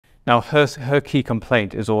Now her key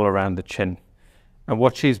complaint is all around the chin. And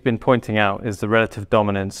what she's been pointing out is the relative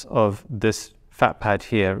dominance of this fat pad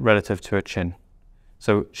here relative to her chin.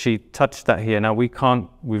 So she touched that here. Now we've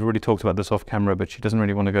already talked about this off camera, but she doesn't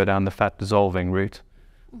really want to go down the fat dissolving route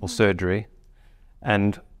or surgery.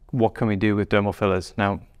 And what can we do with dermal fillers?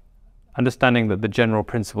 Now, understanding that the general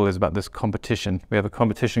principle is about this competition. We have a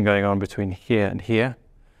competition going on between here and here.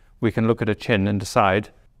 We can look at a chin and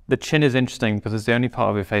decide. The chin is interesting because it's the only part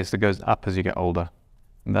of your face that goes up as you get older.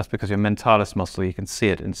 And that's because your mentalis muscle, you can see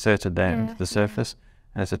it inserted there into the surface,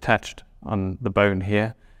 and it's attached on the bone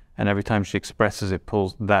here. And every time she expresses, it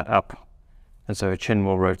pulls that up. And so her chin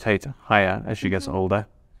will rotate higher as she gets older.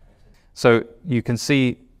 So you can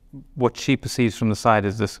see what she perceives from the side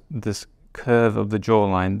is this curve of the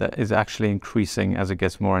jawline that is actually increasing as it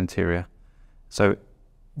gets more anterior. So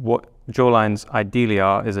what jawlines ideally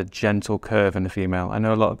are is a gentle curve in the female. I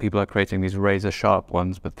know a lot of people are creating these razor sharp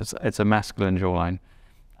ones, but it's a masculine jawline.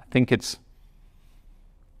 I think it's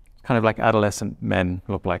kind of like adolescent men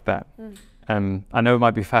look like that. I know it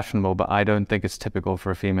might be fashionable, but I don't think it's typical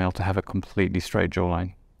for a female to have a completely straight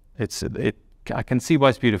jawline. I can see why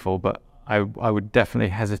it's beautiful, but I would definitely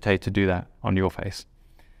hesitate to do that on your face.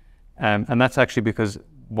 And that's actually because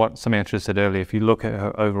something I said earlier, if you look at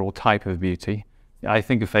her overall type of beauty, I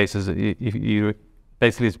think of faces, it's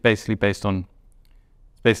basically based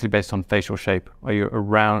on facial shape. Are you a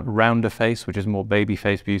rounder face, which is more baby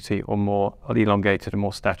face beauty, or more elongated and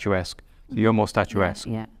more statuesque? So you're more statuesque.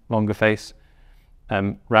 Yeah. Longer face.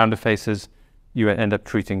 Rounder faces, you end up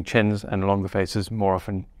treating chins, and longer faces, more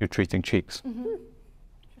often you're treating cheeks.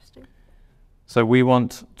 Interesting. So we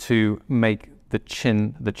want to make the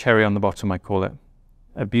chin, the cherry on the bottom, I call it.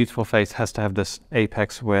 A beautiful face has to have this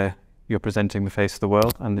apex where you're presenting the face of the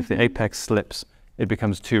world, and if the apex slips, it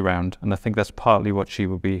becomes too round. And I think that's partly what she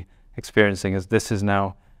will be experiencing, is this is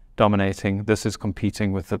now dominating, this is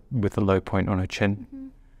competing with the low point on her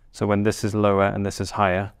chin. So when this is lower and this is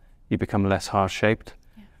higher, you become less harsh shaped.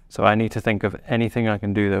 So I need to think of anything I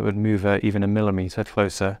can do that would move her even a millimeter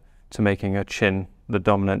closer to making her chin the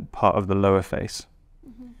dominant part of the lower face.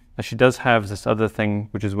 Now she does have this other thing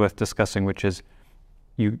which is worth discussing, which is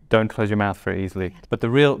you don't close your mouth very easily. But the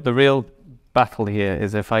real battle here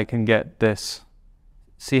is if I can get this,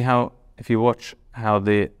 see how, if you watch how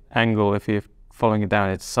the angle, if you're following it down,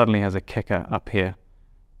 it suddenly has a kicker up here.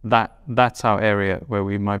 That's our area where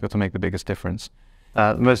we might be able to make the biggest difference.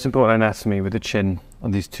 The most important anatomy with the chin are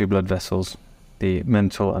these two blood vessels, the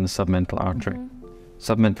mental and the submental artery.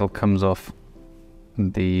 Submental comes off I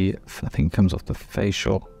think it comes off the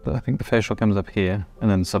facial, but I think the facial comes up here, and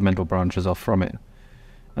then the submental branches off from it.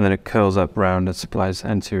 And then it curls up round and supplies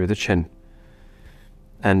anterior of the chin.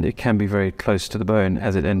 And it can be very close to the bone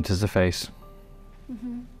as it enters the face.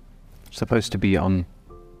 Supposed to be in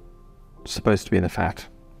the fat,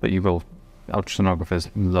 but ultrasonographers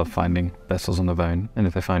love finding vessels on the bone, and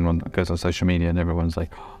if they find one, it goes on social media and everyone's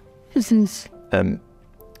like,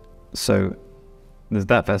 so there's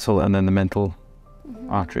that vessel, and then the mental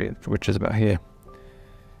artery, which is about here.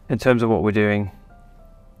 In terms of what we're doing,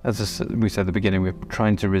 as we said at the beginning, we're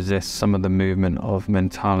trying to resist some of the movement of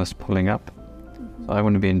mentalis pulling up. So I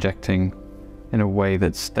want to be injecting in a way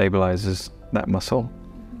that stabilizes that muscle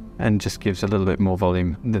and just gives a little bit more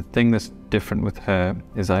volume. The thing that's different with her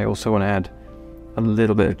is I also want to add a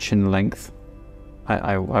little bit of chin length.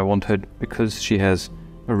 I want her, because she has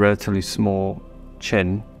a relatively small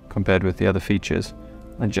chin compared with the other features,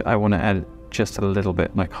 I want to add just a little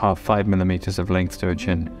bit, like 5 millimeters of length to her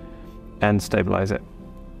chin, and stabilize it.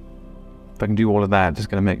 If I can do all of that, it's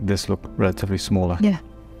going to make this look relatively smaller. Yeah.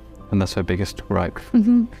 And that's her biggest gripe.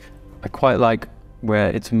 I quite like where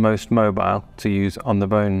it's most mobile to use on the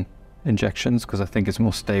bone injections, because I think it's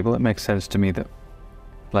more stable. It makes sense to me that,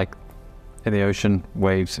 like in the ocean,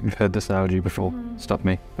 waves, you've heard this analogy before, stop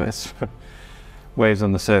me, but it's waves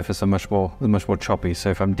on the surface are much more choppy. So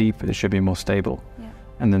if I'm deep, it should be more stable.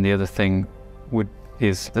 And then the other thing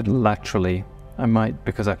is that laterally, I might,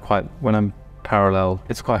 because when I'm parallel,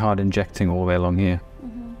 it's quite hard injecting all the way along here.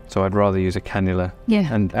 So I'd rather use a cannula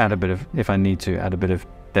and add a bit of, if I need to, add a bit of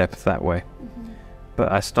depth that way.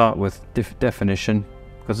 But I start with definition,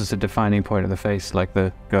 because it's a defining point of the face, like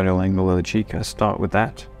the gonal angle of the cheek. I start with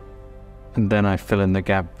that, and then I fill in the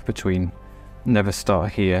gap between. Never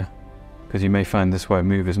start here, because you may find this won't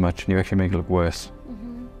move as much and you actually make it look worse.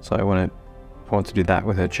 So I want to do that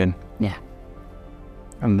with her chin.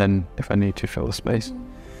 And then if I need to, fill the space.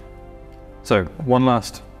 So one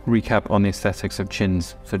last recap on the aesthetics of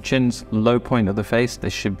chins. So chins, low point of the face, they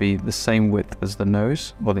should be the same width as the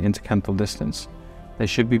nose, or the intercanthal distance. They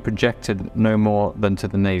should be projected no more than to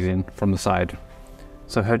the nasion from the side.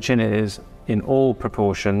 So her chin is in all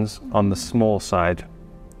proportions on the small side.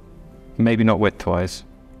 Maybe not width-wise,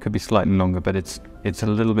 could be slightly longer, but it's a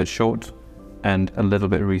little bit short and a little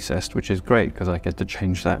bit recessed, which is great because I get to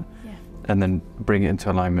change that and then bring it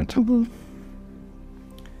into alignment.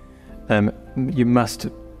 You must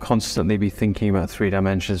constantly be thinking about 3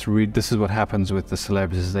 dimensions. This is what happens with the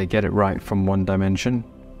celebrities. They get it right from 1 dimension,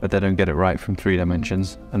 but they don't get it right from 3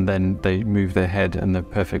 dimensions, and then they move their head and the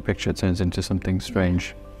perfect picture turns into something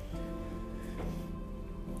strange.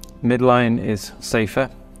 Midline is safer,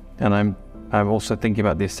 and I'm also thinking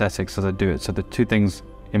about the aesthetics as I do it. So the 2 things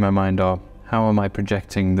in my mind are, how am I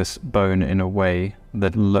projecting this bone in a way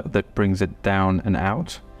that brings it down and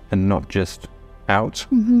out, and not just out,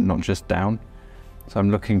 not just down. So I'm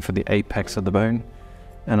looking for the apex of the bone,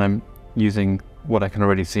 and I'm using what I can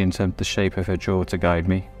already see in terms of the shape of her jaw to guide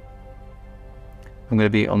me. I'm going to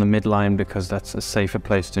be on the midline because that's a safer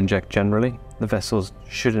place to inject generally. The vessels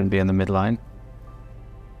shouldn't be in the midline.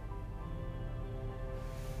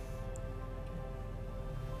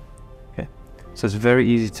 Okay, so it's very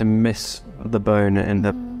easy to miss the bone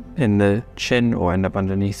in the chin or end up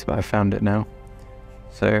underneath, but I found it now.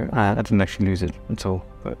 So I didn't actually lose it at all.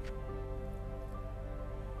 But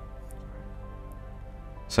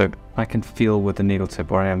so I can feel with the needle tip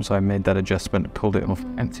where I am, so I made that adjustment, pulled it off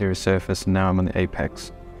anterior surface, and now I'm on the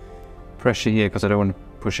apex. Pressure here because I don't want to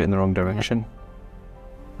push it in the wrong direction.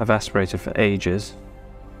 I've aspirated for ages.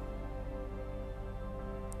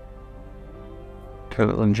 Do a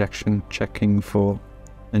little injection, checking for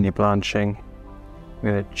any blanching. I'm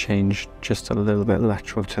going to change just a little bit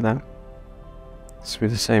lateral to that, through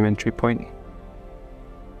the same entry point.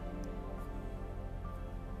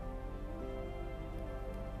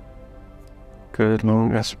 Good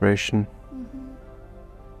long aspiration.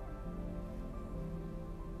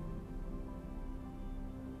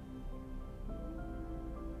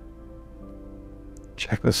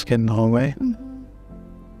 Check the skin the whole way.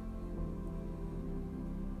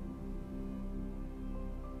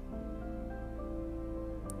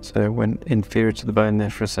 So I went inferior to the bone there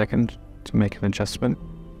for a second to make an adjustment.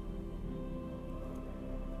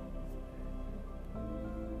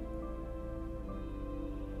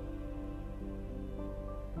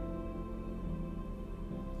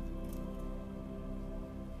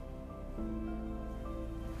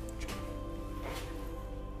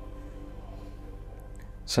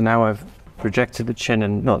 So now I've projected the chin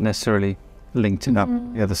and not necessarily linked it up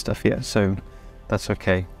the other stuff yet, so that's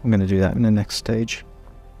okay. I'm going to do that in the next stage.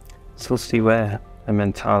 So we'll see where a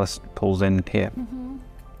mentalis pulls in here. And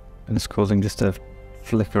it's causing just a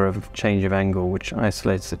flicker of change of angle, which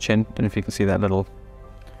isolates the chin. Don't know if you can see that little...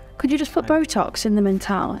 Could you just put Botox in the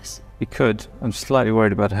mentalis? You could. I'm slightly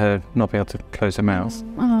worried about her not being able to close her mouth.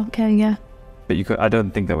 Oh, okay, yeah. But you could. I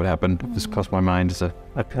don't think that would happen. Just crossed my mind as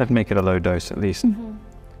I'd make it a low dose at least.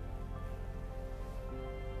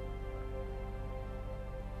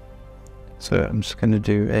 So I'm just going to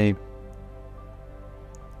do a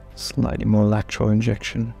slightly more lateral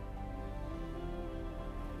injection.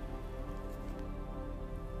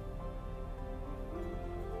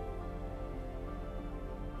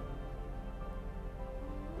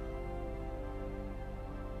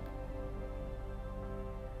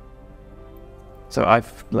 So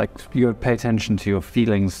you gotta pay attention to your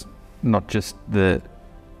feelings, not just the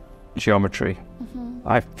geometry.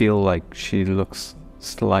 I feel like she looks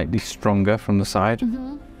slightly stronger from the side,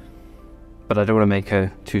 but I don't want to make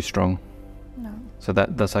her too strong. No. So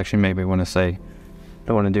that's actually made me want to say, I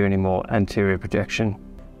don't want to do any more anterior projection.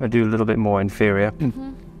 I do a little bit more inferior,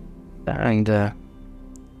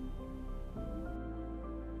 and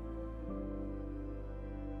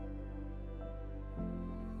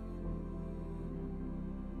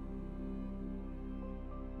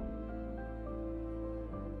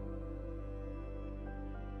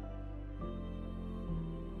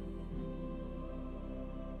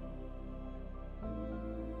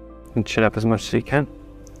chin up as much as you can.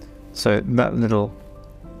 So that little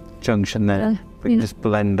junction there, we can just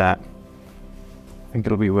blend that. I think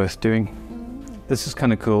it'll be worth doing. This is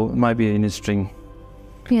kind of cool. It might be an interesting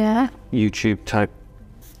YouTube type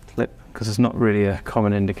clip because it's not really a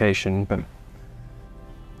common indication, but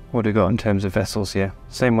what do we got in terms of vessels here?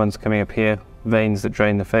 Same ones coming up here, veins that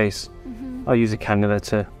drain the face. I'll use a cannula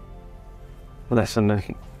to lessen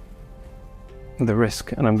the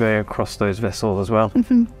risk, and I'm going across those vessels as well.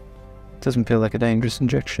 Doesn't feel like a dangerous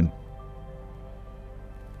injection.